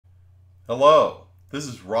Hello, this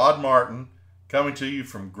is Rod Martin coming to you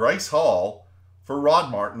from Grace Hall for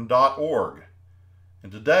rodmartin.org.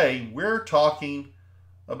 And today we're talking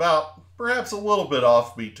about perhaps a little bit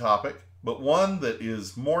offbeat topic, but one that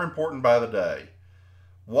is more important by the day.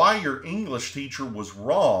 Why your English teacher was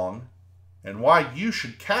wrong and why you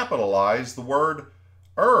should capitalize the word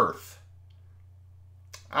earth.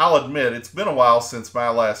 I'll admit it's been a while since my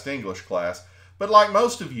last English class, but like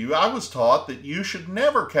most of you, I was taught that you should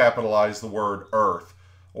never capitalize the word earth,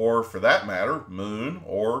 or for that matter, moon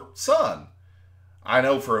or sun. I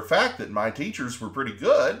know for a fact that my teachers were pretty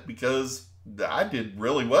good because I did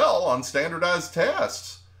really well on standardized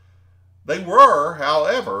tests. They were,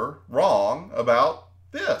 however, wrong about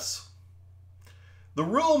this. The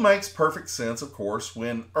rule makes perfect sense, of course,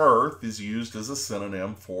 when earth is used as a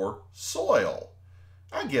synonym for soil.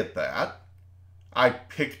 I get that. I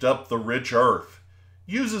picked up the rich earth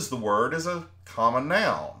uses the word as a common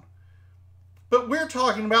noun. But we're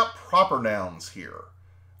talking about proper nouns here.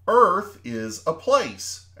 Earth is a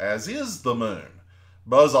place, as is the moon.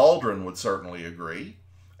 Buzz Aldrin would certainly agree.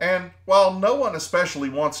 And while no one especially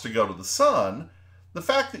wants to go to the sun, the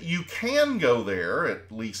fact that you can go there,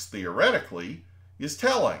 at least theoretically, is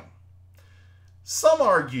telling. Some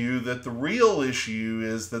argue that the real issue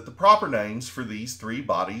is that the proper names for these three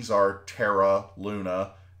bodies are Terra,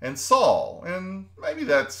 Luna, and Sol, and maybe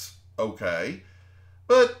that's okay,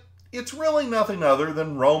 but it's really nothing other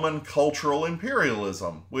than Roman cultural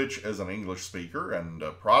imperialism, which, as an English speaker and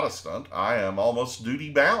a Protestant, I am almost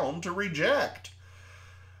duty-bound to reject.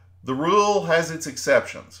 The rule has its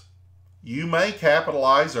exceptions. You may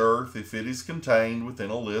capitalize Earth if it is contained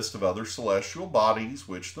within a list of other celestial bodies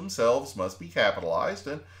which themselves must be capitalized,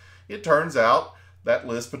 and it turns out that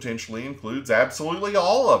list potentially includes absolutely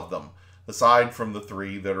all of them, aside from the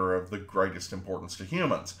three that are of the greatest importance to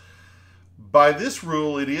humans. By this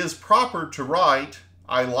rule, it is proper to write,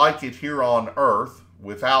 "I like it here on Earth,"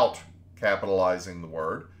 without capitalizing the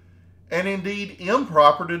word, and indeed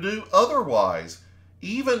improper to do otherwise,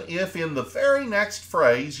 even if in the very next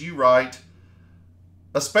phrase you write,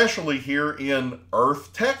 "especially here in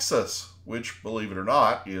Earth, Texas," which, believe it or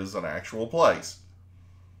not, is an actual place.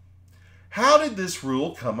 How did this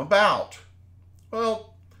rule come about?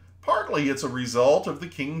 Well, partly it's a result of the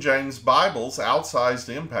King James Bible's outsized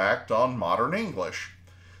impact on modern English.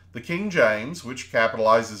 The King James, which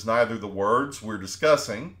capitalizes neither the words we're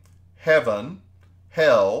discussing, heaven,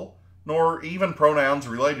 hell, nor even pronouns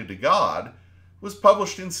related to God, was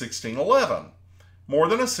published in 1611, more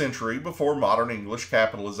than a century before modern English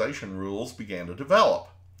capitalization rules began to develop.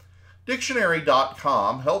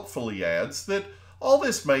 Dictionary.com helpfully adds that all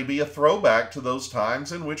this may be a throwback to those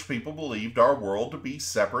times in which people believed our world to be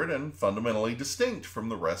separate and fundamentally distinct from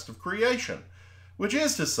the rest of creation, which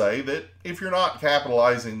is to say that if you're not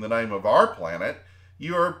capitalizing the name of our planet,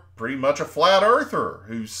 you are pretty much a flat earther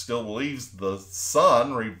who still believes the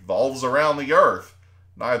sun revolves around the earth,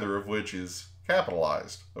 neither of which is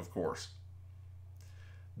capitalized, of course.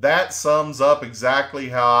 That sums up exactly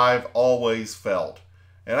how I've always felt,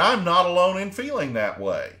 and I'm not alone in feeling that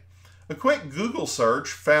way. A quick Google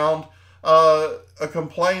search found a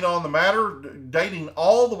complaint on the matter dating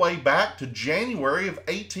all the way back to January of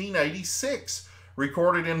 1886,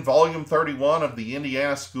 recorded in volume 31 of the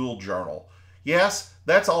Indiana School Journal. Yes,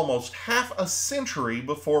 that's almost half a century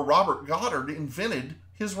before Robert Goddard invented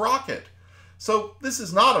his rocket. So this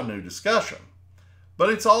is not a new discussion. But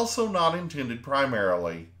it's also not intended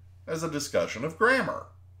primarily as a discussion of grammar.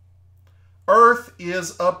 Earth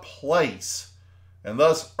is a place, and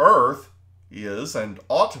thus Earth is and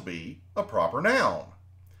ought to be a proper noun.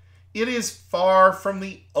 It is far from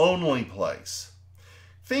the only place.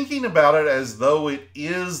 Thinking about it as though it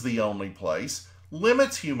is the only place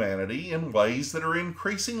limits humanity in ways that are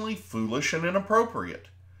increasingly foolish and inappropriate.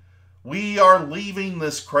 We are leaving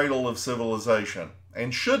this cradle of civilization,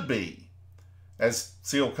 and should be. As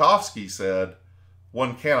Tsiolkovsky said,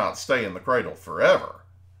 one cannot stay in the cradle forever.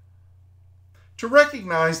 To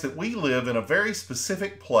recognize that we live in a very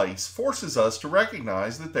specific place forces us to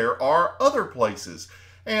recognize that there are other places,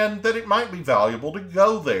 and that it might be valuable to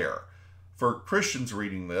go there. For Christians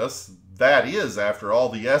reading this, that is, after all,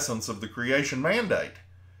 the essence of the creation mandate.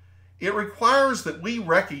 It requires that we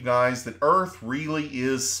recognize that Earth really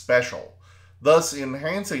is special, thus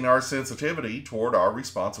enhancing our sensitivity toward our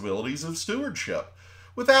responsibilities of stewardship,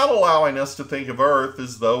 without allowing us to think of Earth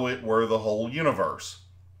as though it were the whole universe.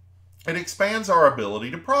 It expands our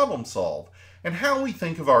ability to problem solve, and how we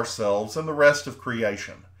think of ourselves and the rest of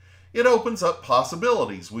creation. It opens up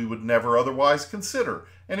possibilities we would never otherwise consider,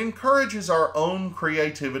 and encourages our own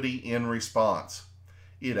creativity in response.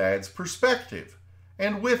 It adds perspective,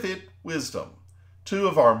 and with it, wisdom, two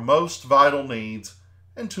of our most vital needs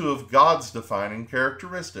and two of God's defining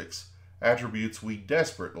characteristics, attributes we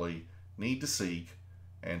desperately need to seek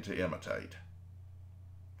and to imitate.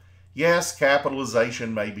 Yes,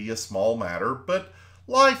 capitalization may be a small matter, but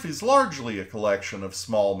life is largely a collection of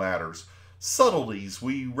small matters, subtleties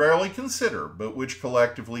we rarely consider, but which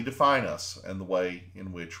collectively define us and the way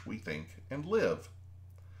in which we think and live.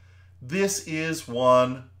 This is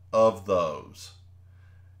one of those.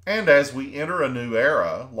 And as we enter a new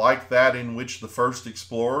era, like that in which the first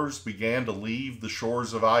explorers began to leave the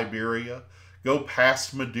shores of Iberia, go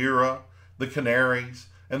past Madeira, the Canaries,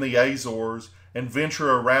 and the Azores, and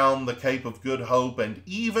venture around the Cape of Good Hope, and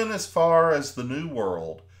even as far as the New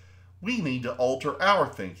World, we need to alter our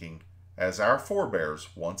thinking as our forebears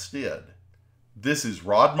once did. This is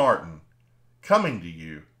Rod Martin, coming to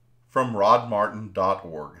you from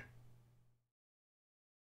rodmartin.org.